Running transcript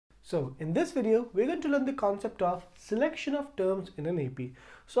So in this video, we're going to learn the concept of selection of terms in an AP.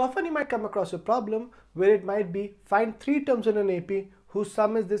 So often you might come across a problem where it might be find 3 terms in an AP whose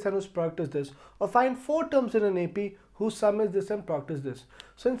sum is this and whose product is this, or find 4 terms in an AP whose sum is this and product is this.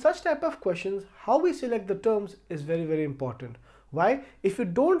 So in such type of questions, how we select the terms is very important. Why? If you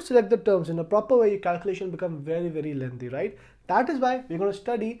don't select the terms in a proper way, your calculation becomes very lengthy, right? That is why we're going to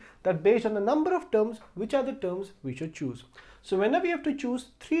study that based on the number of terms, which are the terms we should choose. So whenever you have to choose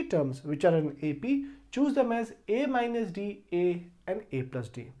 3 terms which are in AP, choose them as A minus D, A and A plus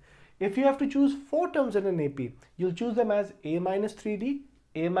D. If you have to choose 4 terms in an AP, you'll choose them as A minus 3D,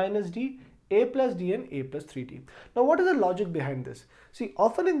 A minus D, A plus D and A plus 3D. Now what is the logic behind this? See,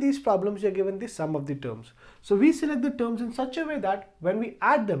 often in these problems you're given the sum of the terms. So we select the terms in such a way that when we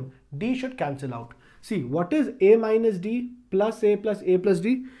add them, D should cancel out. See, what is A minus D plus A plus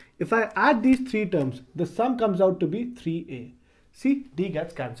D? If I add these 3 terms, the sum comes out to be 3A. See, D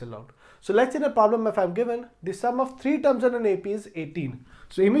gets cancelled out. So let's say the problem, if I'm given the sum of 3 terms in an AP is 18.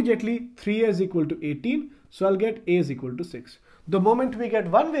 So immediately 3A is equal to 18. So I'll get A is equal to 6. The moment we get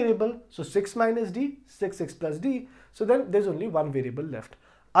one variable, so 6 minus D, 6 plus D, so then there's only one variable left.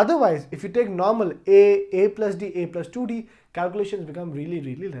 Otherwise, if you take normal A plus D, A plus 2D, calculations become really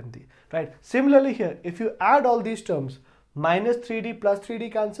lengthy, right? Similarly here, if you add all these terms, minus 3D plus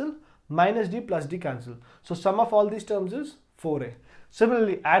 3D cancel, minus D plus D cancel. So sum of all these terms is 4A.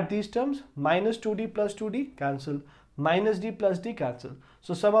 Similarly, add these terms, minus 2D plus 2D cancel, minus D plus D cancel.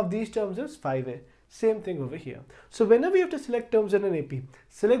 So sum of these terms is 5A. Same thing over here. So whenever you have to select terms in an AP,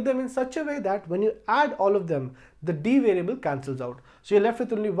 select them in such a way that when you add all of them, the D variable cancels out. So you're left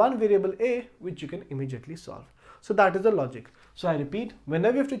with only one variable A, which you can immediately solve. So that is the logic. So I repeat,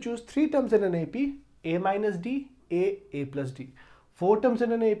 whenever you have to choose 3 terms in an AP, A minus D, A plus D. 4 terms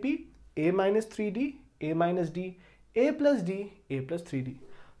in an AP, A minus 3D, A minus D, A plus D, A plus 3D.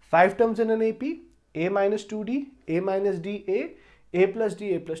 5 terms in an AP, A minus 2D, A minus D, A plus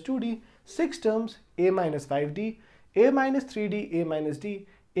D, A plus 2D. 6 terms, A minus 5D, A minus 3D, A minus D,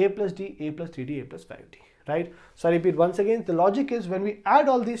 A plus D, A plus 3D, A plus 5D, right? So I repeat once again, the logic is when we add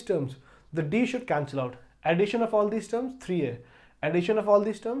all these terms, the D should cancel out. Addition of all these terms, 3A. Addition of all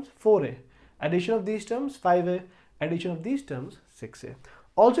these terms, 4A. Addition of these terms, 5A. Addition of these terms, 6A.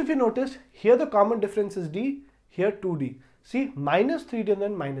 Also, if you notice, here the common difference is D, here 2D. See, minus 3D and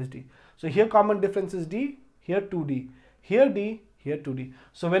then minus D. So here common difference is D, here 2D. Here D, here 2D.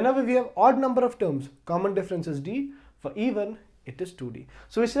 So whenever we have odd number of terms, common difference is D. For even, it is 2D.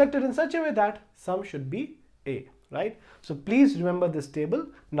 So we selected in such a way that sum should be A, right? So please remember this table.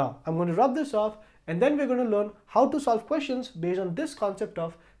 Now I'm going to rub this off and then we're going to learn how to solve questions based on this concept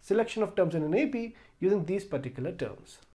of selection of terms in an AP using these particular terms.